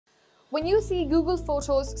When you see Google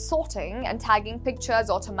Photos sorting and tagging pictures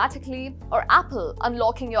automatically, or Apple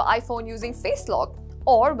unlocking your iPhone using Face Lock,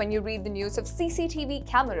 or when you read the news of CCTV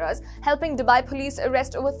cameras helping Dubai police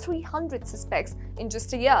arrest over 300 suspects in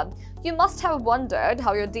just a year, you must have wondered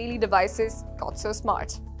how your daily devices got so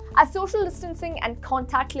smart. As social distancing and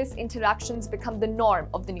contactless interactions become the norm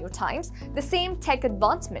of the new times, the same tech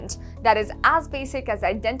advancement that is as basic as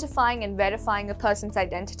identifying and verifying a person's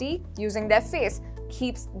identity using their face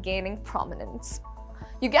keeps gaining prominence.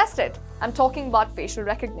 You guessed it, I'm talking about facial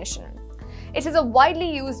recognition. It is a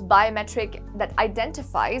widely used biometric that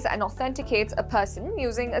identifies and authenticates a person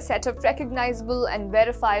using a set of recognizable and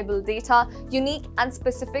verifiable data unique and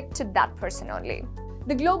specific to that person only.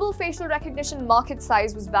 The global facial recognition market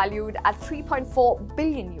size was valued at $3.4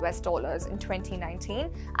 billion in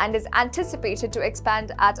 2019 and is anticipated to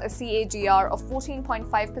expand at a CAGR of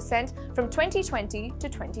 14.5% from 2020 to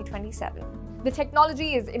 2027. The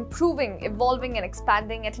technology is improving, evolving, and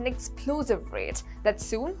expanding at an explosive rate that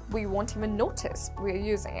soon we won't even notice we're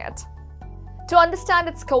using it. To understand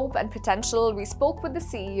its scope and potential, we spoke with the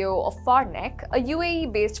CEO of Farnek, a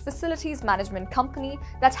UAE-based facilities management company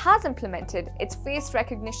that has implemented its face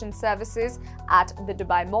recognition services at the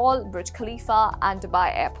Dubai Mall, Burj Khalifa, and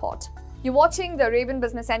Dubai Airport. You're watching the Arabian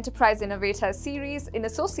Business Enterprise Innovators series in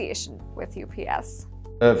association with UPS.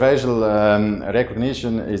 Facial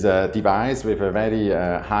recognition is a device with a very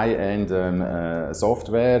high-end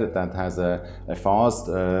software that has a fast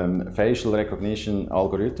facial recognition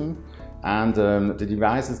algorithm. And the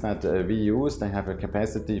devices that we use, they have a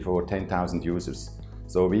capacity for 10,000 users.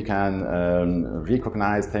 So we can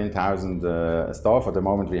recognize 10,000 staff. At the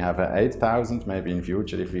moment we have 8,000. Maybe in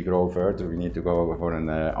future, if we grow further, we need to go for an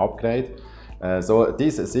upgrade. So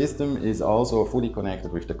this system is also fully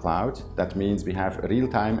connected with the cloud. That means we have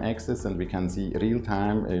real-time access and we can see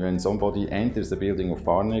real-time when somebody enters the building of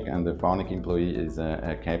Farnek and the Farnek employee is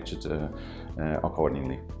captured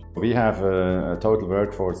accordingly. We have a total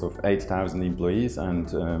workforce of 8,000 employees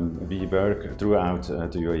and we work throughout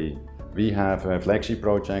the UAE. We have flagship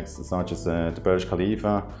projects such as the Burj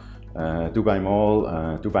Khalifa, Dubai Mall,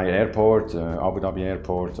 Dubai Airport, Abu Dhabi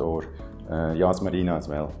Airport, or Yas Marina as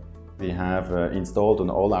well. We have installed on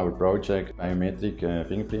all our projects biometric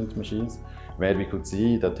fingerprint machines where we could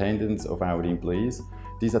see the attendance of our employees.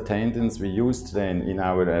 These attendance we used then in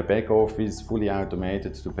our back office, fully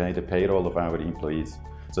automated, to pay the payroll of our employees.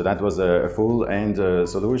 So that was a full-end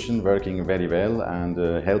solution working very well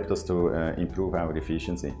and helped us to improve our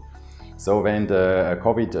efficiency. So when the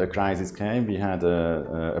COVID crisis came, we had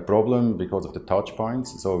a problem because of the touch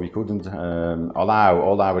points. So we couldn't allow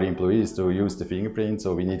all our employees to use the fingerprint.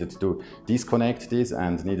 So we needed to disconnect this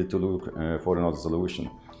and needed to look for another solution.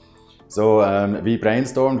 So we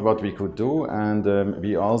brainstormed what we could do, and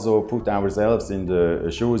we also put ourselves in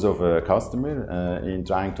the shoes of a customer in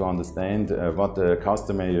trying to understand what the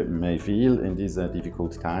customer may feel in this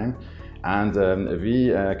difficult time. And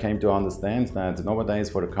we came to understand that nowadays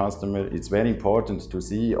for a customer it's very important to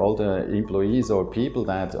see all the employees or people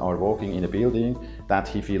that are working in a building that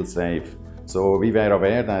he feels safe. So we were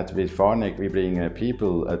aware that with Farnek we bring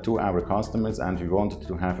people to our customers, and we wanted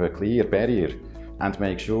to have a clear barrier and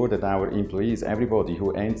make sure that our employees, everybody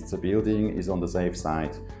who enters the building, is on the safe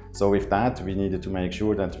side. So with that, we needed to make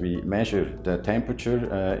sure that we measure the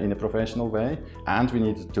temperature in a professional way, and we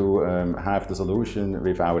needed to have the solution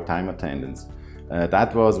with our time attendance.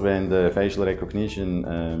 That was when the facial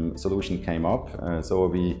recognition solution came up. So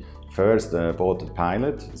we first bought a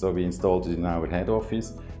pilot, so we installed it in our head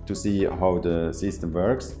office to see how the system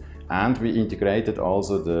works, and we integrated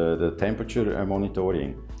also the temperature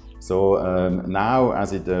monitoring. So now,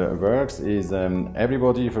 as it works, is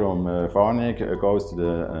everybody from Farnek goes to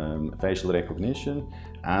the facial recognition,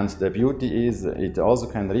 and the beauty is it also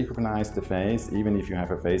can recognize the face even if you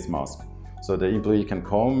have a face mask. So the employee can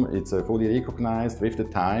come, it's fully recognized with the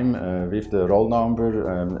time, with the roll number,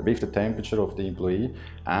 with the temperature of the employee,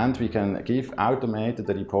 and we can give automated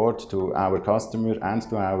report to our customer and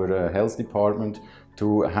to our health department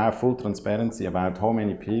to have full transparency about how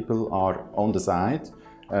many people are on the site.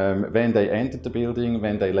 When they entered the building,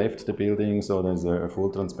 when they left the building, so there's a full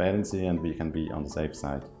transparency and we can be on the safe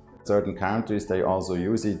side. Certain countries, they also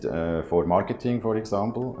use it for marketing, for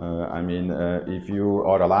example. I mean, if you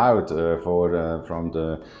are allowed from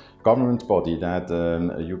the government body that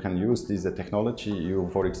you can use this technology. You,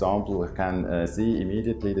 for example, can see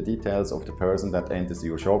immediately the details of the person that enters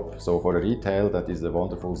your shop. So for a retail, that is a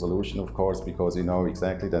wonderful solution, of course, because you know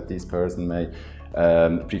exactly that this person may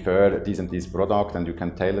prefer this and this product, and you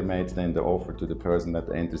can tailor-make then the offer to the person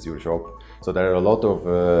that enters your shop. So there are a lot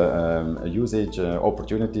of usage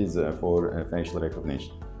opportunities for facial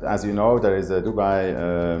recognition. As you know, there is a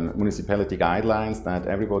Dubai municipality guidelines that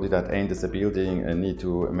everybody that enters a building need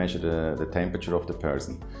to measure the temperature of the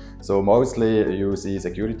person. So mostly you see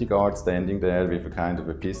security guards standing there with a kind of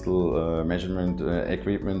a pistol measurement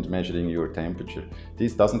equipment measuring your temperature.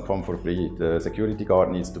 This doesn't come for free. The security guard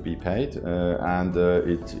needs to be paid, and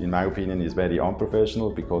it, in my opinion, is very unprofessional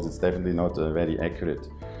because it's definitely not very accurate.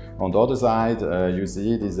 On the other side, you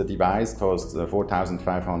see this device costs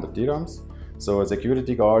 4,500 dirhams. So a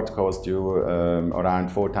security guard costs you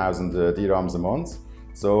around 4,000 dirhams a month.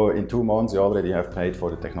 So in 2 months you already have paid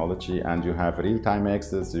for the technology, and you have real-time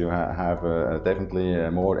access, you have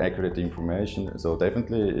definitely more accurate information. So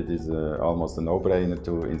definitely it is almost a no-brainer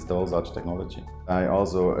to install such technology. I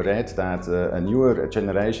also read that a newer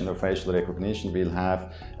generation of facial recognition will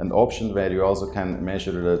have an option where you also can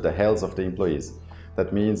measure the health of the employees.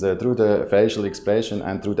 That means through the facial expression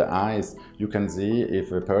and through the eyes, you can see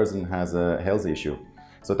if a person has a health issue.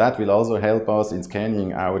 So that will also help us in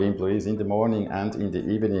scanning our employees in the morning and in the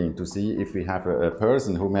evening to see if we have a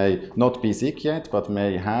person who may not be sick yet, but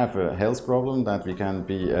may have a health problem, that we can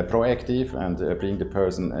be proactive and bring the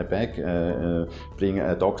person back, bring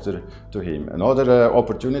a doctor to him. Another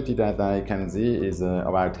opportunity that I can see is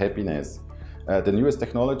about happiness. The newest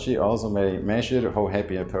technology also may measure how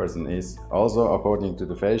happy a person is. Also, according to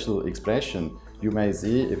the facial expression, you may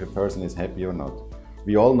see if a person is happy or not.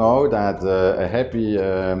 We all know that a happy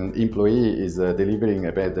employee is delivering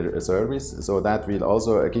a better service, so that will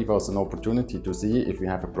also give us an opportunity to see if we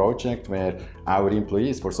have a project where our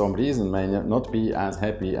employees for some reason may not be as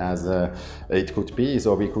happy as it could be.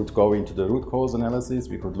 So we could go into the root cause analysis,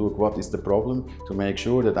 we could look what is the problem to make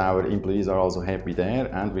sure that our employees are also happy there,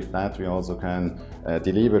 and with that we also can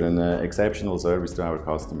deliver an exceptional service to our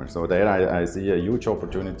customers. So there I see a huge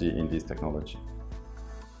opportunity in this technology.